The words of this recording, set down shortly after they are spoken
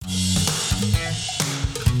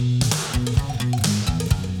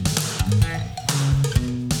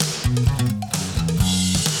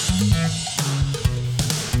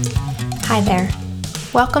Hi there.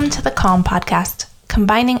 Welcome to the Calm Podcast,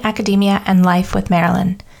 combining academia and life with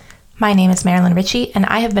Marilyn. My name is Marilyn Ritchie, and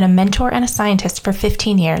I have been a mentor and a scientist for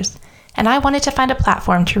 15 years, and I wanted to find a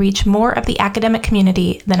platform to reach more of the academic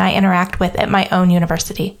community than I interact with at my own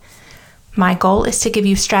university. My goal is to give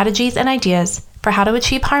you strategies and ideas for how to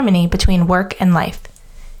achieve harmony between work and life.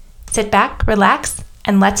 Sit back, relax,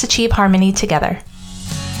 and let's achieve harmony together.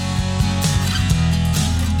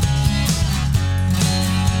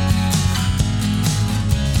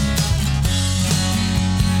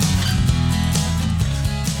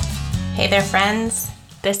 Hey there, friends.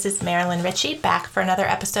 This is Marilyn Ritchie back for another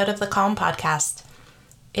episode of the Calm Podcast.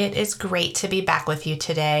 It is great to be back with you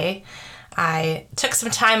today. I took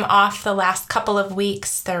some time off the last couple of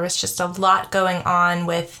weeks. There was just a lot going on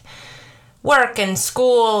with work and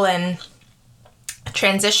school and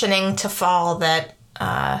transitioning to fall that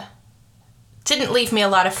didn't leave me a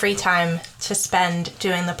lot of free time to spend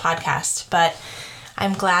doing the podcast. But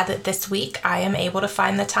I'm glad that this week I am able to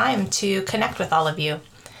find the time to connect with all of you.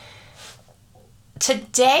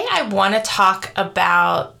 Today, I want to talk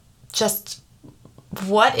about just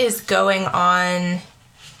what is going on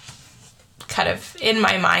kind of in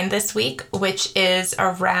my mind this week, which is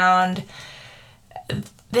around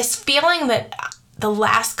this feeling that the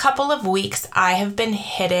last couple of weeks I have been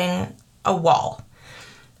hitting a wall.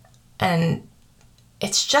 And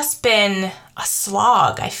it's just been a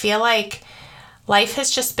slog. I feel like life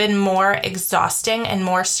has just been more exhausting and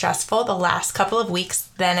more stressful the last couple of weeks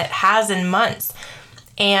than it has in months.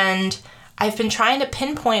 And I've been trying to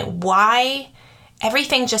pinpoint why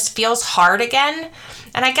everything just feels hard again.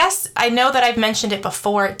 And I guess I know that I've mentioned it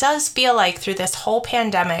before. It does feel like through this whole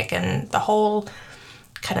pandemic and the whole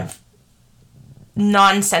kind of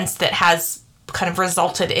nonsense that has kind of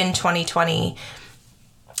resulted in 2020,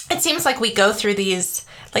 it seems like we go through these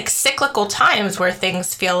like cyclical times where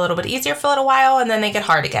things feel a little bit easier for a little while and then they get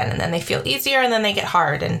hard again, and then they feel easier and then they get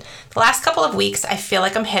hard. And the last couple of weeks, I feel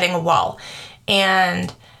like I'm hitting a wall. And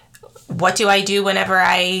what do I do whenever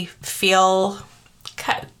I feel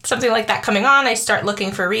something like that coming on? I start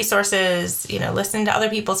looking for resources, listening to other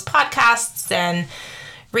people's podcasts and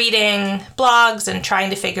reading blogs and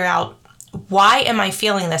trying to figure out, why am I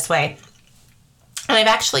feeling this way? And I've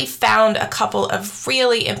actually found a couple of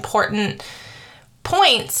really important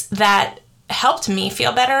points that helped me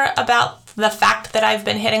feel better about the fact that I've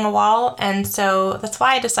been hitting a wall. And so that's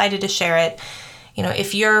why I decided to share it.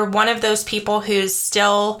 If you're one of those people who's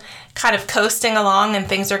still kind of coasting along and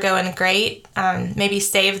things are going great, maybe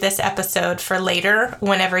save this episode for later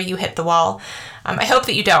whenever you hit the wall. I hope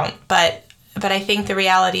that you don't, but I think the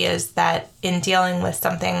reality is that in dealing with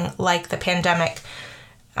something like the pandemic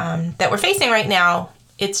that we're facing right now,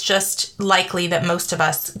 it's just likely that most of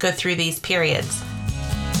us go through these periods.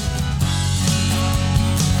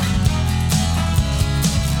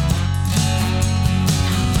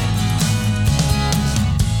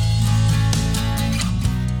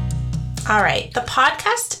 All right, the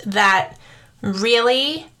podcast that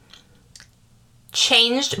really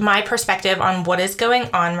changed my perspective on what is going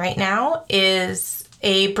on right now is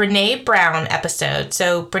a Brené Brown episode.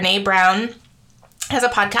 So Brené Brown has a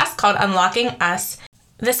podcast called Unlocking Us.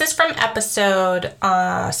 This is from episode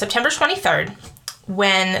September 23rd,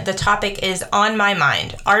 when the topic is On My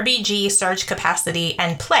Mind, RBG Surge Capacity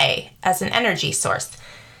and Play as an Energy Source.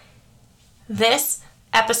 This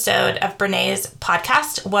episode of Brené's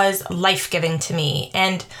podcast was life-giving to me,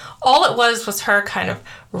 and all it was her kind of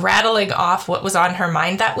rattling off what was on her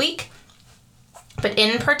mind that week. But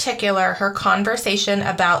in particular, her conversation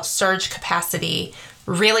about surge capacity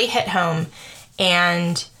really hit home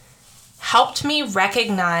and helped me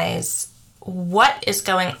recognize what is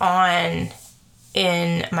going on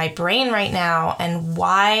in my brain right now and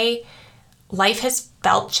why life has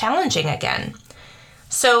felt challenging again.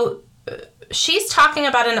 So she's talking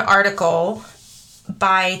about an article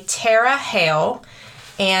by Tara Hale,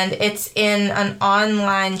 and it's in an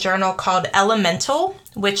online journal called Elemental,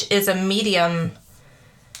 which is a Medium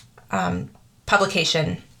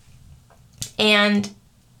publication. And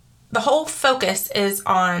the whole focus is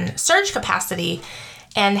on surge capacity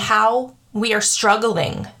and how we are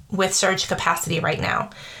struggling with surge capacity right now.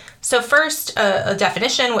 So first, a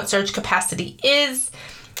definition, what surge capacity is.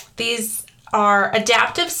 These are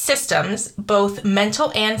adaptive systems, both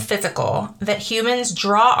mental and physical, that humans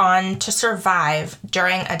draw on to survive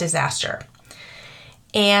during a disaster.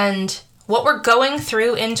 And what we're going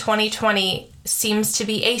through in 2020 seems to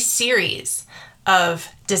be a series of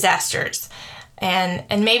disasters.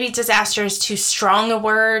 And maybe disaster is too strong a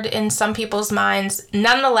word in some people's minds.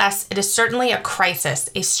 Nonetheless, it is certainly a crisis,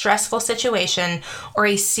 a stressful situation, or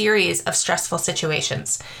a series of stressful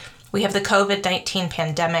situations. We have the COVID-19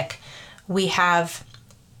 pandemic. We have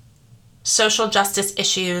social justice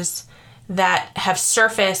issues that have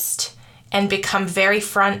surfaced and become very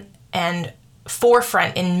front and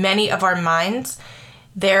forefront in many of our minds.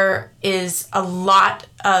 There is a lot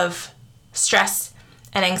of stress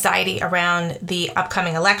and anxiety around the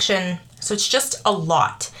upcoming election. So it's just a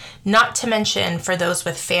lot. Not to mention for those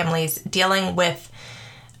with families dealing with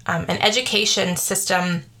an education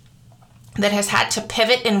system that has had to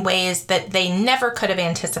pivot in ways that they never could have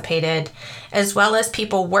anticipated, as well as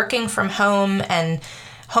people working from home and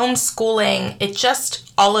homeschooling.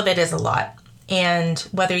 All of it is a lot. And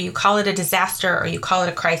whether you call it a disaster or you call it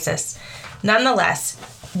a crisis, nonetheless,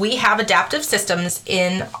 we have adaptive systems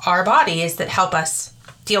in our bodies that help us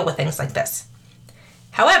deal with things like this.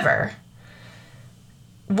 However,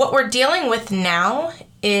 what we're dealing with now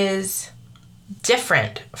is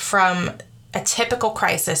different from a typical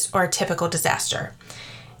crisis or a typical disaster.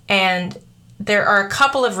 And there are a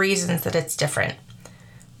couple of reasons that it's different.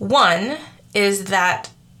 One is that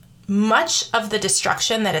much of the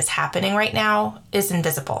destruction that is happening right now is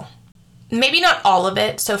invisible. Maybe not all of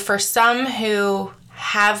it. So for some who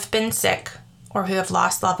have been sick or who have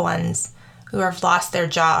lost loved ones, who have lost their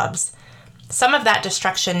jobs, some of that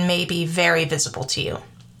destruction may be very visible to you.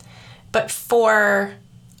 But for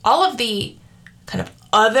all of the kind of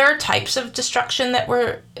other types of destruction that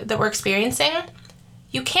we're experiencing,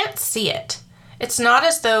 you can't see it. It's not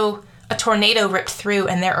as though a tornado ripped through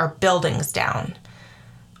and there are buildings down.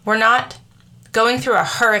 We're not going through a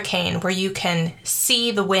hurricane where you can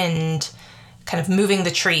see the wind kind of moving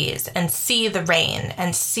the trees and see the rain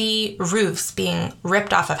and see roofs being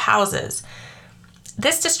ripped off of houses.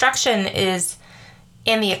 This destruction is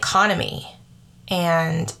in the economy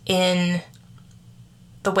and in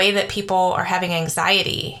the way that people are having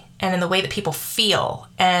anxiety and in the way that people feel.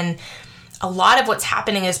 And a lot of what's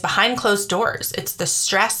happening is behind closed doors. It's the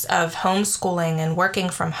stress of homeschooling and working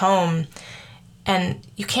from home. And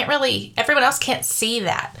everyone else can't see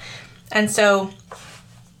that. And so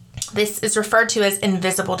this is referred to as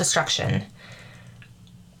invisible destruction.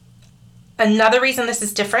 Another reason this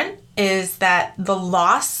is different is that the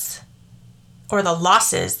loss or the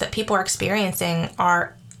losses that people are experiencing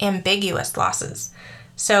are ambiguous losses.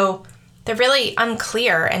 So they're really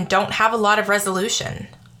unclear and don't have a lot of resolution.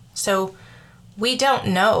 So we don't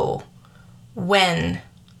know when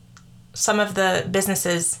some of the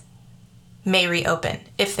businesses may reopen,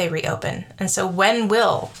 if they reopen. And so when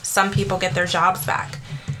will some people get their jobs back?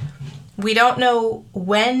 We don't know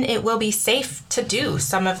when it will be safe to do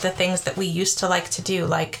some of the things that we used to like to do,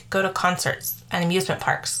 like go to concerts and amusement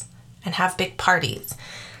parks and have big parties.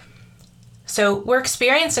 So we're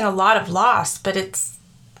experiencing a lot of loss, but it's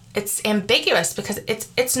ambiguous because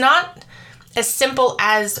it's not as simple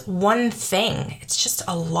as one thing. It's just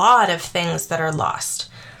a lot of things that are lost.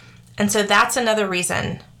 And so that's another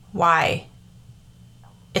reason why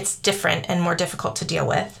it's different and more difficult to deal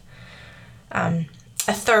with.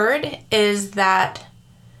 A third is that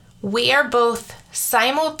we are both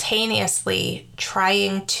simultaneously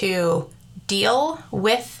trying to deal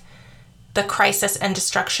with the crisis and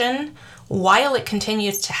destruction while it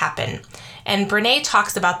continues to happen. And Brene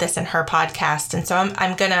talks about this in her podcast. And so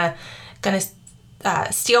I'm gonna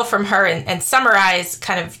steal from her and summarize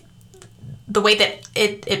kind of the way that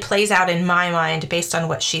it plays out in my mind based on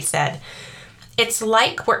what she said. It's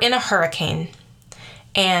like we're in a hurricane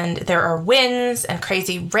and there are winds and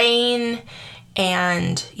crazy rain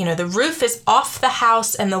and, the roof is off the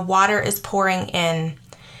house and the water is pouring in.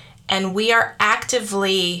 And we are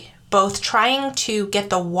actively both trying to get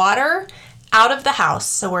the water out of the house.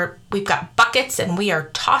 So we've got buckets and we are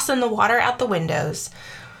tossing the water out the windows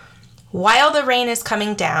while the rain is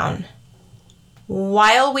coming down,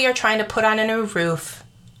 while we are trying to put on a new roof.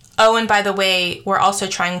 Oh, and by the way, we're also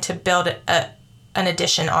trying to build an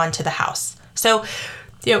addition onto the house. So,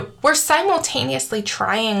 we're simultaneously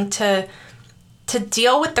trying to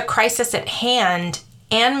deal with the crisis at hand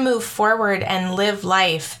and move forward and live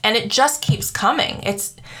life. And it just keeps coming.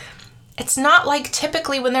 It's not like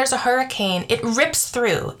typically when there's a hurricane, it rips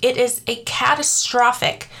through. It is a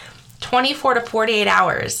catastrophic 24 to 48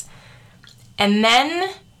 hours. And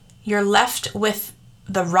then you're left with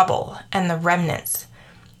the rubble and the remnants.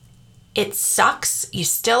 It sucks. You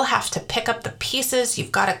still have to pick up the pieces.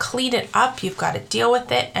 You've got to clean it up. You've got to deal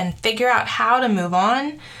with it and figure out how to move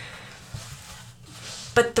on.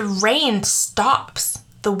 But the rain stops.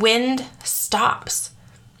 The wind stops.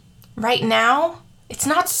 Right now, it's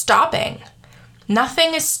not stopping.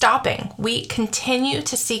 Nothing is stopping. We continue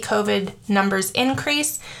to see COVID numbers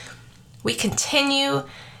increase. We continue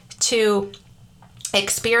to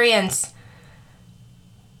experience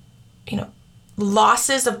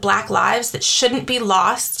losses of Black lives that shouldn't be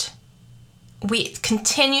lost. We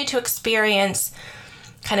continue to experience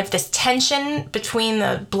kind of this tension between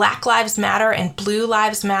the Black Lives Matter and Blue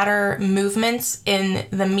Lives Matter movements in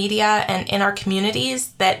the media and in our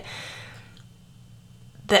communities that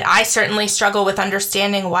I certainly struggle with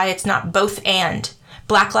understanding why it's not both and.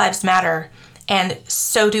 Black Lives Matter and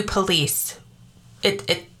so do police.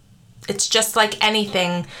 It's just like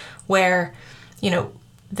anything where,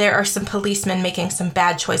 there are some policemen making some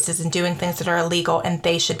bad choices and doing things that are illegal, and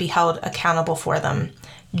they should be held accountable for them,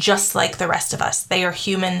 just like the rest of us. They are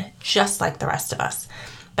human, just like the rest of us.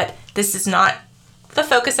 But this is not the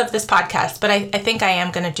focus of this podcast, but I think I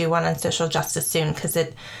am going to do one on social justice soon, because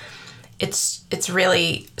it's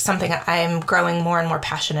really something I'm growing more and more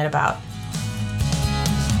passionate about.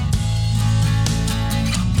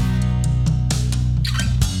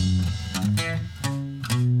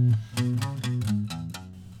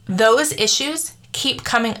 Those issues keep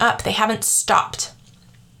coming up. They haven't stopped.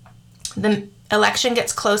 The election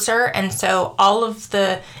gets closer, and so all of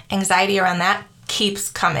the anxiety around that keeps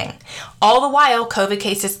coming. All the while, COVID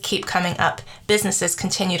cases keep coming up. Businesses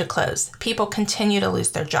continue to close. People continue to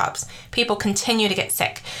lose their jobs. People continue to get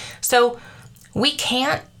sick. So we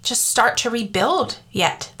can't just start to rebuild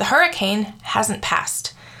yet. The hurricane hasn't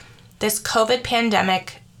passed. This COVID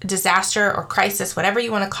pandemic disaster or crisis, whatever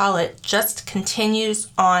you want to call it, just continues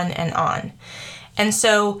on and on. And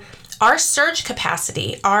so our surge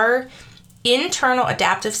capacity, our internal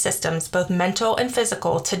adaptive systems, both mental and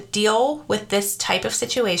physical, to deal with this type of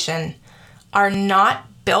situation are not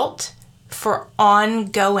built for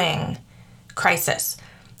ongoing crisis.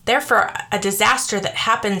 They're for a disaster that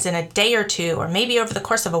happens in a day or two, or maybe over the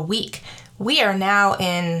course of a week. We are now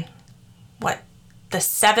in, the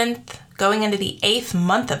 7th, going into the 8th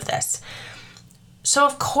month of this. So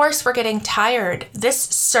of course we're getting tired. This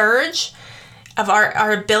surge of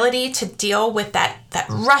our ability to deal with that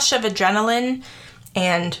rush of adrenaline,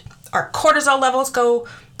 and our cortisol levels go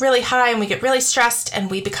really high, and we get really stressed, and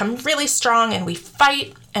we become really strong, and we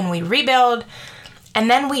fight and we rebuild. And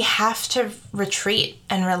then we have to retreat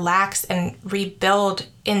and relax and rebuild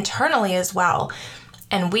internally as well.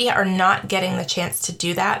 And we are not getting the chance to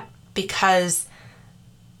do that because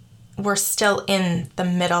we're still in the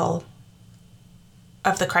middle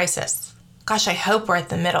of the crisis. Gosh, I hope we're at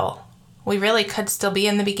the middle. We really could still be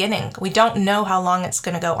in the beginning. We don't know how long it's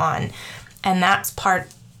going to go on. And that's part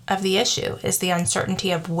of the issue, is the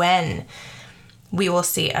uncertainty of when we will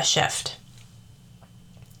see a shift.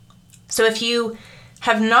 So if you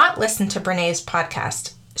have not listened to Brené's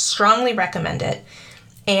podcast, strongly recommend it.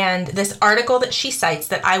 And this article that she cites,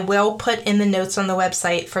 that I will put in the notes on the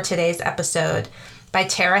website for today's episode, by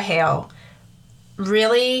Tara Hale,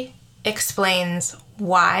 really explains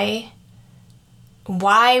why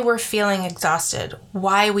we're feeling exhausted,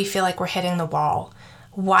 why we feel like we're hitting the wall,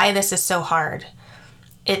 why this is so hard.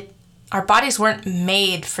 Our bodies weren't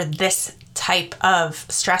made for this type of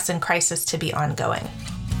stress and crisis to be ongoing.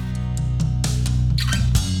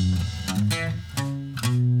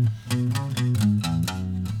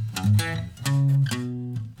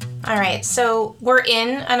 All right, so we're in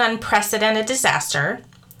an unprecedented disaster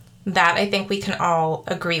that I think we can all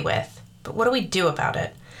agree with. But what do we do about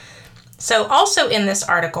it? So also in this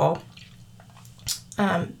article,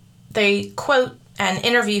 they quote and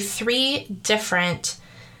interview 3 different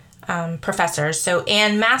professors. So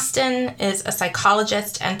Ann Maston is a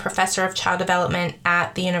psychologist and professor of child development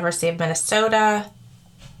at the University of Minnesota.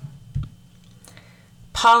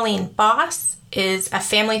 Pauline Boss is a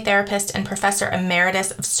family therapist and professor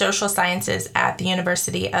emeritus of social sciences at the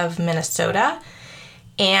University of Minnesota.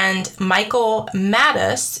 And Michael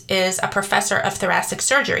Mattis is a professor of thoracic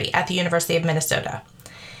surgery at the University of Minnesota.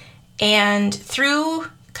 And through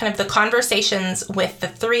kind of the conversations with the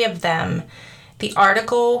 3 of them, the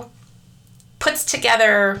article puts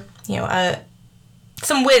together,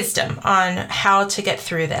 some wisdom on how to get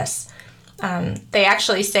through this. They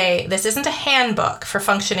actually say this isn't a handbook for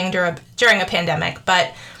functioning during a pandemic,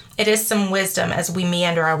 but it is some wisdom as we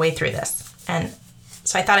meander our way through this. And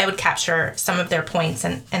so I thought I would capture some of their points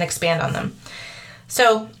and expand on them.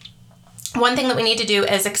 So one thing that we need to do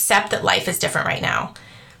is accept that life is different right now.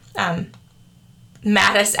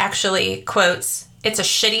 Mattis actually quotes, "It's a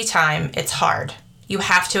shitty time. It's hard. You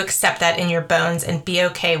have to accept that in your bones and be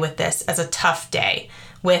okay with this as a tough day,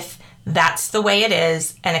 with that's the way it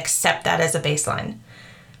is, and accept that as a baseline."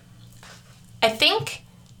 I think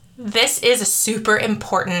this is a super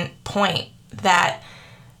important point, that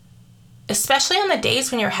especially on the days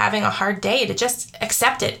when you're having a hard day, to just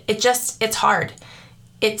accept it. It's hard.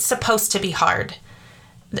 It's supposed to be hard.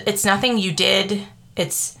 It's nothing you did.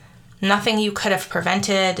 It's nothing you could have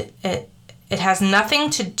prevented. It has nothing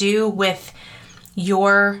to do with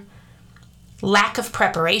your lack of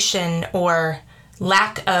preparation or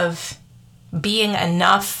lack of being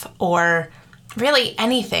enough or really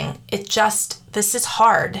anything. This is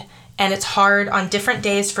hard, and it's hard on different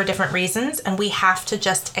days for different reasons, and we have to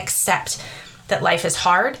just accept that life is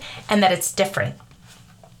hard and that it's different.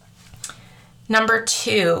 Number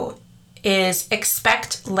 2 is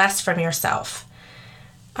expect less from yourself.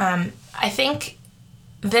 I think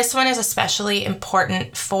this one is especially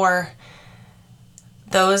important for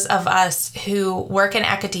those of us who work in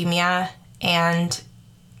academia and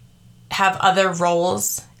have other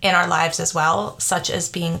roles in our lives as well, such as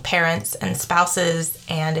being parents and spouses.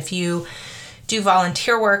 And if you do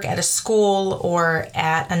volunteer work at a school or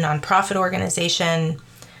at a nonprofit organization,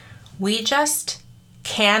 we just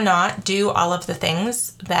cannot do all of the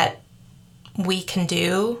things that we can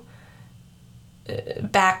do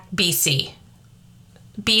back BC.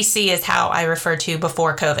 BC is how I refer to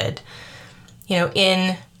before COVID.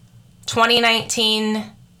 In 2019,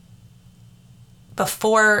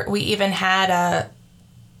 before we even had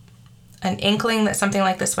an inkling that something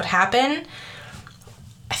like this would happen,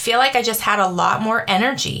 I feel like I just had a lot more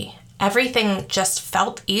energy. Everything just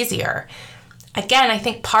felt easier. Again, I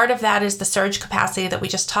think part of that is the surge capacity that we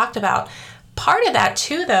just talked about. Part of that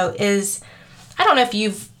too, though, is, I don't know if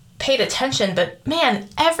you've paid attention, but man,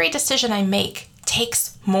 every decision I make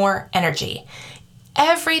takes more energy.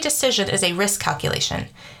 Every decision is a risk calculation.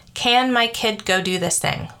 Can my kid go do this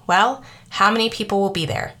thing? Well, how many people will be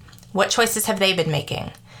there? What choices have they been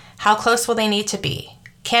making? How close will they need to be?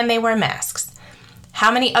 Can they wear masks?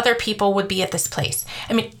 How many other people would be at this place?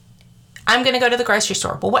 I mean, I'm going to go to the grocery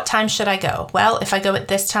store. Well, what time should I go? Well, if I go at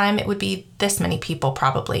this time, it would be this many people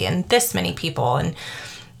probably, and this many people, and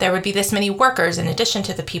there would be this many workers in addition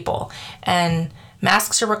to the people. And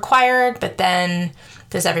masks are required, but then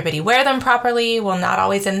does everybody wear them properly? Well, not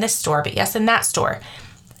always in this store, but yes, in that store.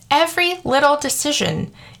 Every little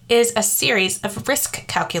decision is a series of risk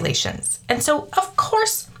calculations. And so, of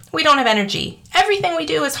course, we don't have energy. Everything we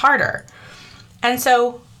do is harder. And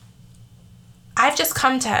so I've just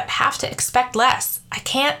come to have to expect less. I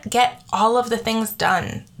can't get all of the things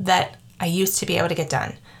done that I used to be able to get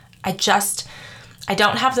done. I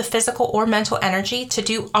don't have the physical or mental energy to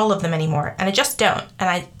do all of them anymore. And I just don't.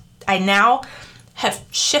 And I now have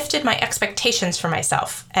shifted my expectations for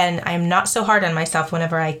myself. And I'm not so hard on myself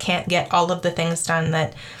whenever I can't get all of the things done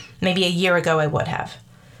that maybe a year ago I would have.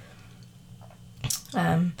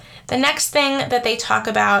 The next thing that they talk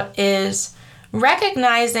about is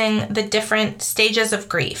recognizing the different stages of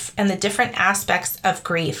grief and the different aspects of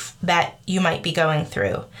grief that you might be going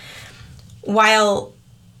through. While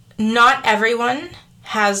not everyone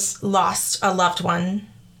has lost a loved one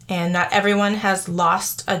and not everyone has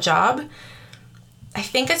lost a job, I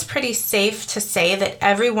think it's pretty safe to say that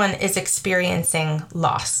everyone is experiencing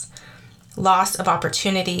loss. Loss of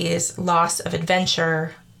opportunities, loss of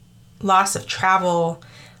adventure, loss of travel,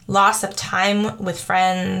 loss of time with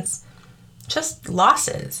friends, just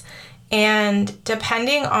losses. And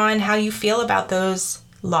depending on how you feel about those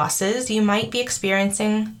losses, you might be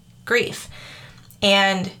experiencing grief.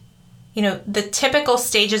 And, the typical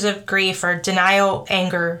stages of grief are denial,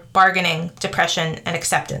 anger, bargaining, depression, and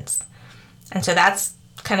acceptance. And so that's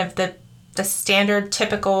kind of the standard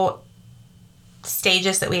typical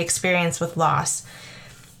stages that we experience with loss.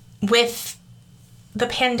 With the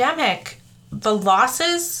pandemic, the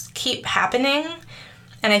losses keep happening,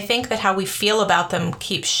 and I think that how we feel about them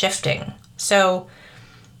keeps shifting. So,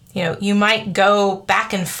 you might go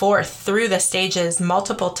back and forth through the stages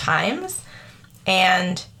multiple times,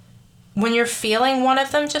 and when you're feeling one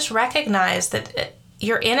of them, just recognize that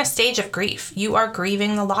you're in a stage of grief. You are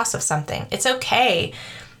grieving the loss of something. It's okay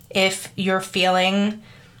if you're feeling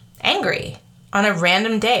angry on a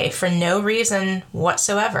random day for no reason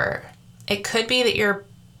whatsoever. It could be that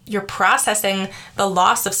you're processing the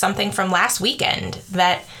loss of something from last weekend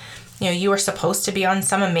that you were supposed to be on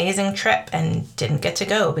some amazing trip and didn't get to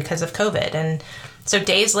go because of COVID. And so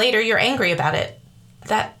days later you're angry about it.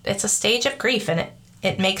 That it's a stage of grief, and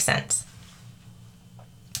it makes sense.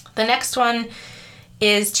 The next one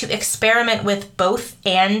is to experiment with both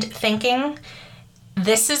and thinking.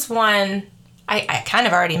 This is one, I kind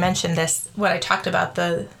of already mentioned this when I talked about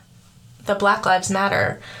the Black Lives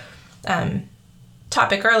Matter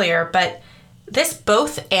topic earlier, but this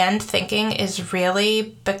both and thinking is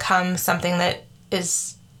really become something that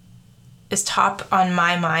is top on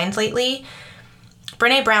my mind lately.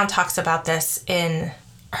 Brené Brown talks about this in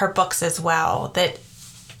her books as well, that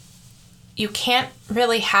you can't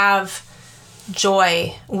really have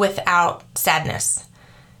joy without sadness.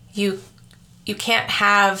 you can't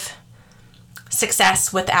have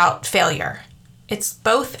success without failure. It's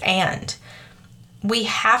both and. We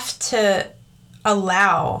have to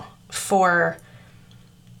allow for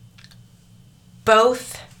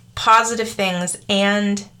both positive things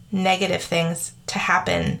and negative things to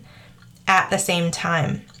happen at the same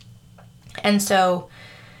time. And so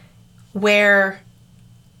where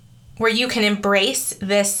you can embrace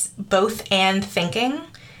this both and thinking,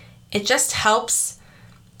 it just helps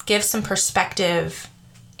give some perspective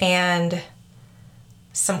and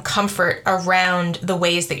some comfort around the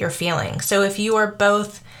ways that you're feeling. So if you are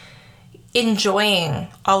both enjoying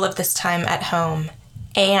all of this time at home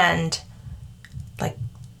and like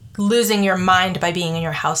losing your mind by being in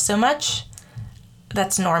your house so much,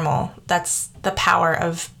 that's normal. That's the power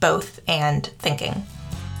of both and thinking.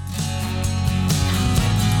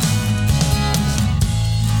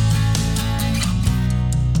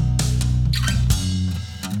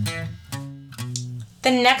 The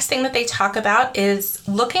next thing that they talk about is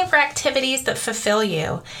looking for activities that fulfill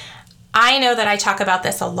you. I know that I talk about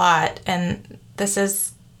this a lot, and this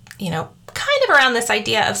is, kind of around this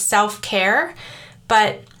idea of self-care,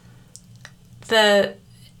 but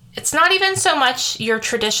it's not even so much your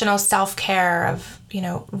traditional self-care of,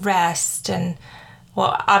 rest and,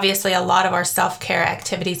 well, obviously a lot of our self-care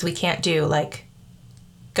activities we can't do, like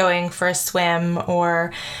going for a swim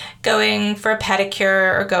or going for a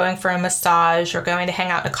pedicure or going for a massage or going to hang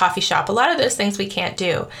out in a coffee shop. A lot of those things we can't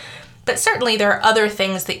do. But certainly there are other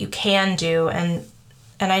things that you can do. And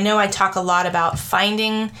I know I talk a lot about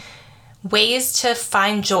finding ways to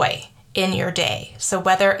find joy in your day. So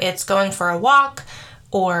whether it's going for a walk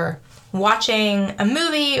or watching a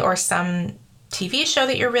movie or some TV show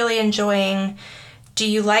that you're really enjoying, do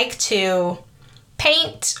you like to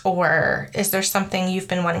paint, or is there something you've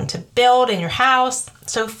been wanting to build in your house?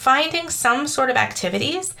 So finding some sort of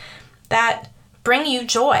activities that bring you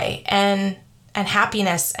joy and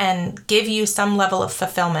happiness and give you some level of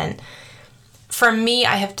fulfillment. For me,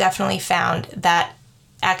 I have definitely found that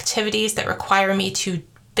activities that require me to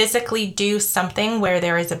physically do something where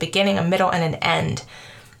there is a beginning, a middle, and an end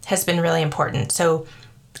has been really important. So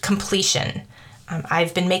completion.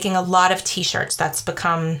 I've been making a lot of t-shirts. That's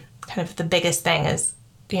become kind of the biggest thing is,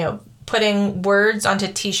 putting words onto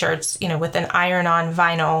t-shirts, with an iron-on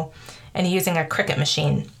vinyl and using a Cricut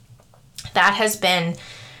machine. That has been,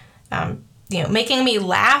 making me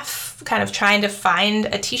laugh, kind of trying to find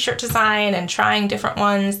a t-shirt design and trying different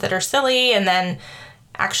ones that are silly, and then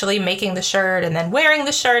actually making the shirt and then wearing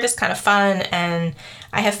the shirt is kind of fun. And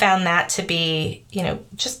I have found that to be,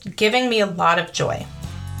 just giving me a lot of joy.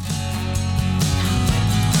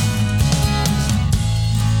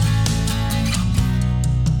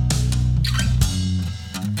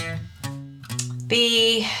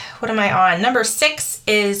 What am I on? Number 6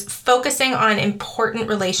 is focusing on important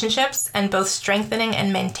relationships and both strengthening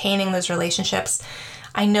and maintaining those relationships.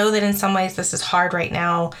 I know that in some ways this is hard right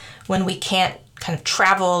now when we can't kind of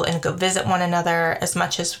travel and go visit one another as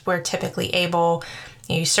much as we're typically able.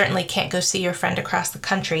 You certainly can't go see your friend across the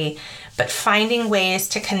country, but finding ways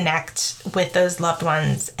to connect with those loved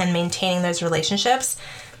ones and maintaining those relationships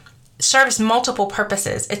serves multiple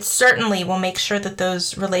purposes. It certainly will make sure that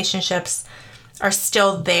those relationships are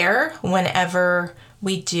still there whenever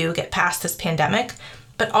we do get past this pandemic,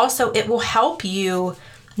 but also it will help you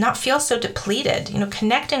not feel so depleted.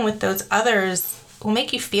 Connecting with those others will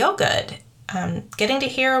make you feel good. Getting to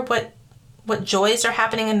hear what joys are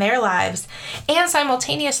happening in their lives, and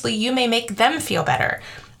simultaneously you may make them feel better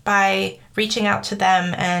by reaching out to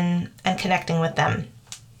them and connecting with them.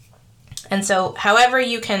 And so however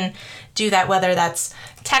you can do that, whether that's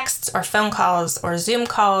texts or phone calls or Zoom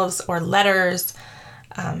calls or letters,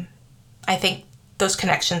 I think those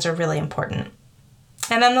connections are really important.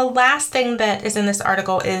 And then the last thing that is in this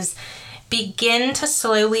article is begin to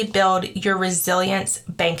slowly build your resilience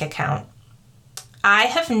bank account. I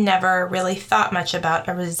have never really thought much about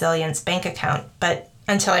a resilience bank account, but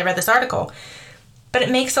until I read this article. But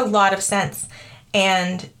it makes a lot of sense.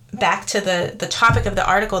 And back to the topic of the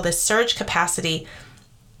article, the surge capacity,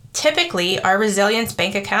 typically our resilience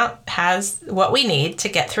bank account has what we need to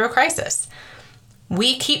get through a crisis.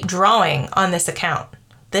 We keep drawing on this account.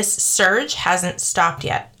 This surge hasn't stopped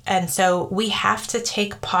yet. And so we have to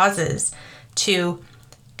take pauses to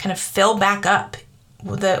kind of fill back up.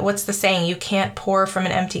 What's the saying? You can't pour from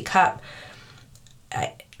an empty cup.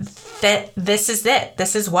 This is it.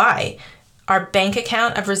 This is why our bank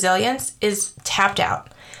account of resilience is tapped out.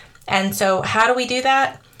 And so how do we do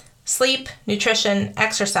that? Sleep, nutrition,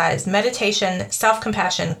 exercise, meditation,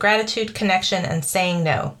 self-compassion, gratitude, connection, and saying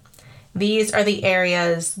no. these are the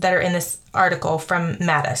areas that are in this article from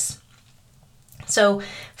Mattis. So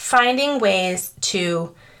finding ways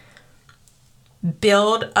to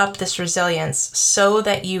build up this resilience so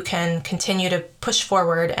that you can continue to push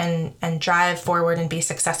forward and drive forward and be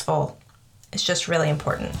successful is just really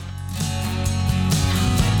important.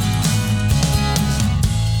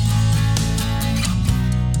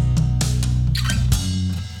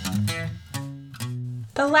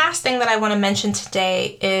 The last thing that I want to mention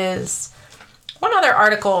today is one other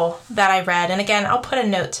article that I read. And again, I'll put a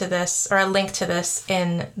note to this or a link to this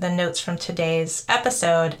in the notes from today's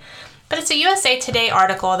episode. But it's a USA Today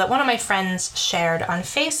article that one of my friends shared on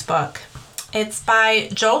Facebook. It's by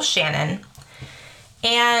Joel Shannon.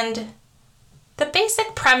 And the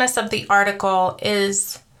basic premise of the article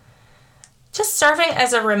is just serving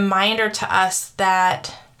as a reminder to us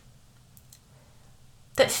that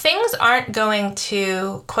things aren't going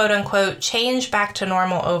to, quote unquote, change back to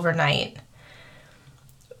normal overnight.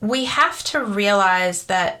 We have to realize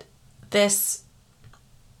that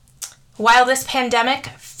while this pandemic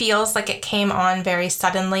feels like it came on very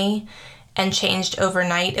suddenly and changed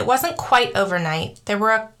overnight, it wasn't quite overnight. There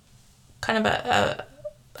were a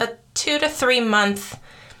 2 to 3 month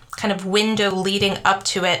kind of window leading up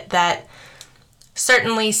to it that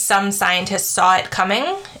certainly some scientists saw it coming,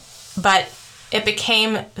 but it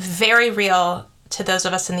became very real to those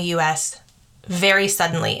of us in the US very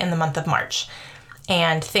suddenly in the month of March.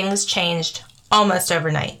 And things changed almost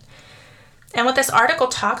overnight. And what this article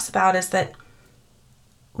talks about is that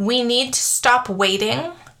we need to stop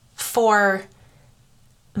waiting for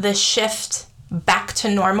the shift back to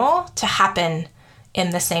normal to happen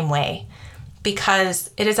in the same way, because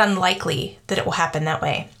it is unlikely that it will happen that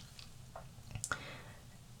way.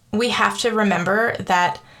 We have to remember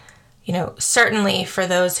that, certainly for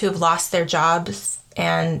those who've lost their jobs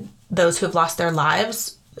and those who've lost their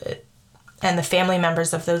lives and the family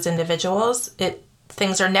members of those individuals,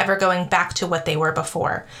 things are never going back to what they were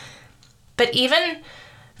before. But even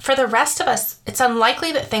for the rest of us, it's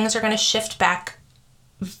unlikely that things are going to shift back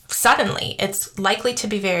suddenly. It's likely to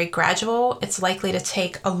be very gradual. It's likely to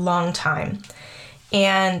take a long time.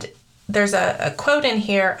 And there's a quote in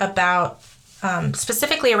here about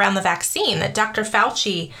specifically around the vaccine that Dr.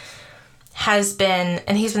 Fauci has been,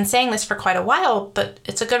 and he's been saying this for quite a while, but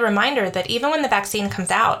it's a good reminder that even when the vaccine comes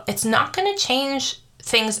out, it's not going to change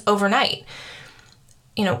things overnight.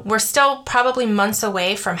 We're still probably months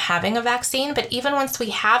away from having a vaccine, but even once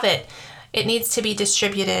we have it, it needs to be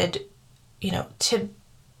distributed, to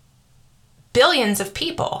billions of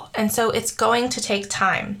people. And so it's going to take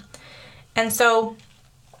time. And so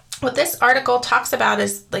what this article talks about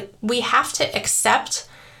is we have to accept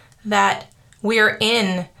that we're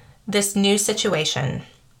in this new situation.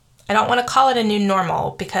 I don't want to call it a new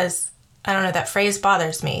normal because I don't know, that phrase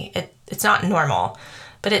bothers me. It's not normal,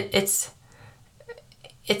 but it's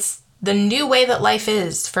the new way that life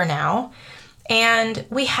is for now. And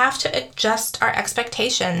we have to adjust our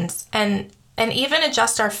expectations and even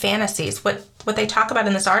adjust our fantasies. What they talk about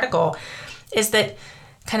in this article is that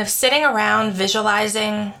kind of sitting around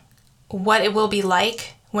visualizing what it will be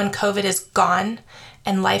like when COVID is gone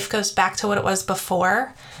and life goes back to what it was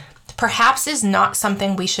before, perhaps is not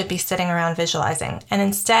something we should be sitting around visualizing. And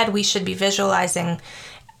instead, we should be visualizing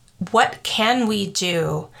what can we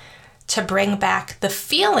do to bring back the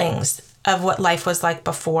feelings of what life was like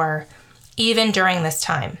before, even during this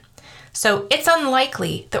time. So it's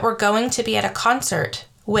unlikely that we're going to be at a concert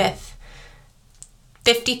with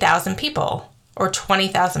 50,000 people or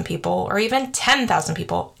 20,000 people or even 10,000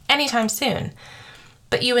 people anytime soon.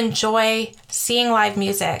 But you enjoy seeing live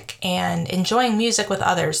music and enjoying music with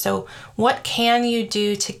others. So what can you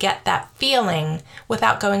do to get that feeling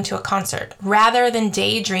without going to a concert, rather than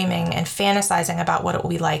daydreaming and fantasizing about what it will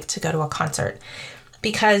be like to go to a concert?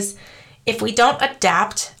 Because if we don't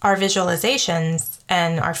adapt our visualizations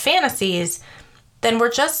and our fantasies, then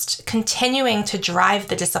we're just continuing to drive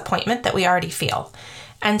the disappointment that we already feel.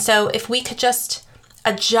 And so if we could just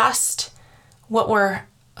adjust what we're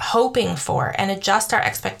hoping for and adjust our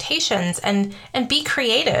expectations and be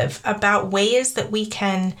creative about ways that we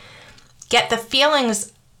can get the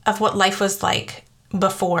feelings of what life was like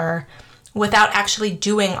before without actually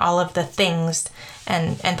doing all of the things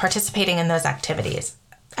and participating in those activities.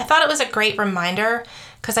 I thought it was a great reminder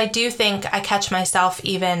because I do think I catch myself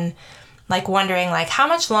even wondering how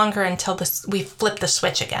much longer until we flip the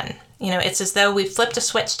switch again. It's as though we flipped a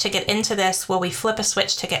switch to get into this. Will we flip a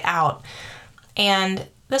switch to get out? And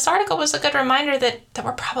this article was a good reminder that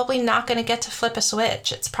we're probably not going to get to flip a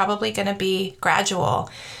switch. It's probably going to be gradual.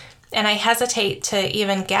 And I hesitate to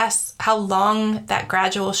even guess how long that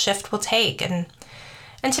gradual shift will take. And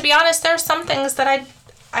And to be honest, there are some things that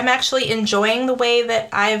I'm actually enjoying the way that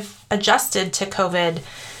I've adjusted to COVID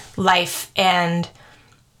life and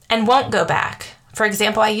won't go back. For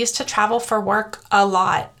example, I used to travel for work a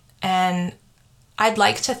lot, and I'd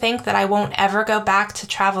like to think that I won't ever go back to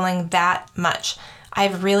traveling that much.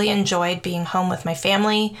 I've really enjoyed being home with my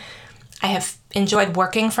family. I have enjoyed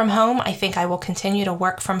working from home. I think I will continue to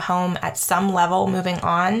work from home at some level moving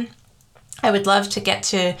on. I would love to get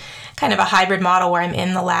to kind of a hybrid model where I'm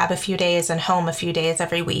in the lab a few days and home a few days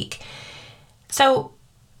every week. So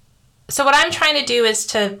what I'm trying to do is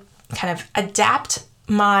to kind of adapt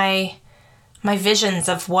my visions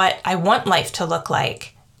of what I want life to look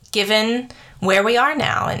like, given where we are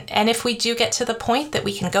now. And if we do get to the point that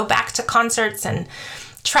we can go back to concerts and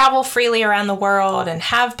travel freely around the world and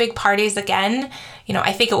have big parties again,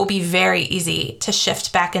 I think it will be very easy to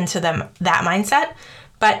shift back into that mindset.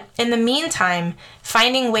 But in the meantime,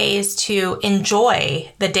 finding ways to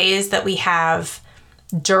enjoy the days that we have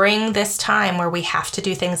during this time where we have to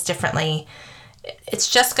do things differently,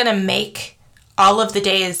 it's just going to make all of the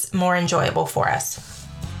days more enjoyable for us.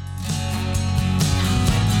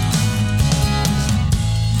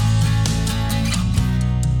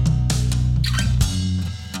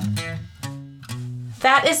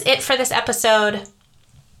 That is it for this episode.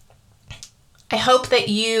 I hope that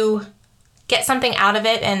you get something out of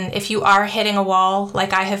it, and if you are hitting a wall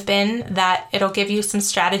like I have been, that it'll give you some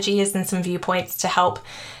strategies and some viewpoints to help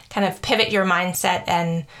kind of pivot your mindset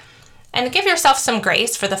and give yourself some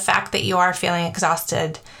grace for the fact that you are feeling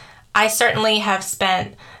exhausted. I certainly have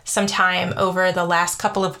spent some time over the last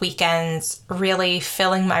couple of weekends really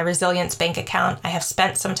filling my resilience bank account. I have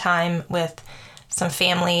spent some time with some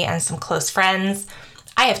family and some close friends.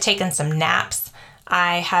 I have taken some naps.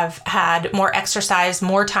 I have had more exercise,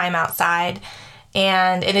 more time outside,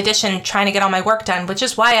 and in addition, trying to get all my work done, which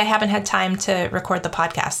is why I haven't had time to record the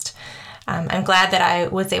podcast. I'm glad that I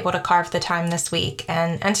was able to carve the time this week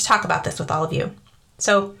and to talk about this with all of you.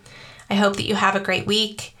 So I hope that you have a great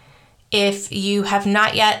week. If you have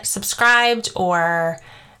not yet subscribed or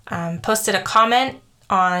posted a comment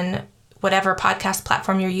on whatever podcast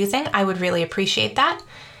platform you're using, I would really appreciate that.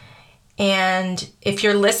 And if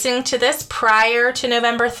you're listening to this prior to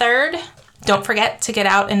November 3rd, don't forget to get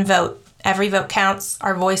out and vote. Every vote counts.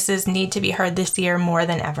 Our voices need to be heard this year more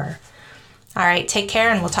than ever. All right, take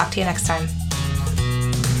care, and we'll talk to you next time.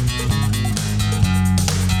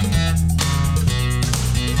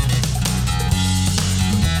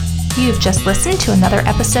 You've just listened to another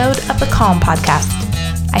episode of the Calm Podcast.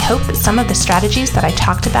 I hope that some of the strategies that I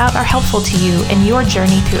talked about are helpful to you in your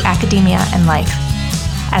journey through academia and life.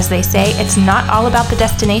 As they say, it's not all about the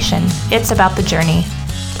destination, it's about the journey.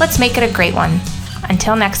 Let's make it a great one.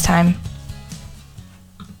 Until next time.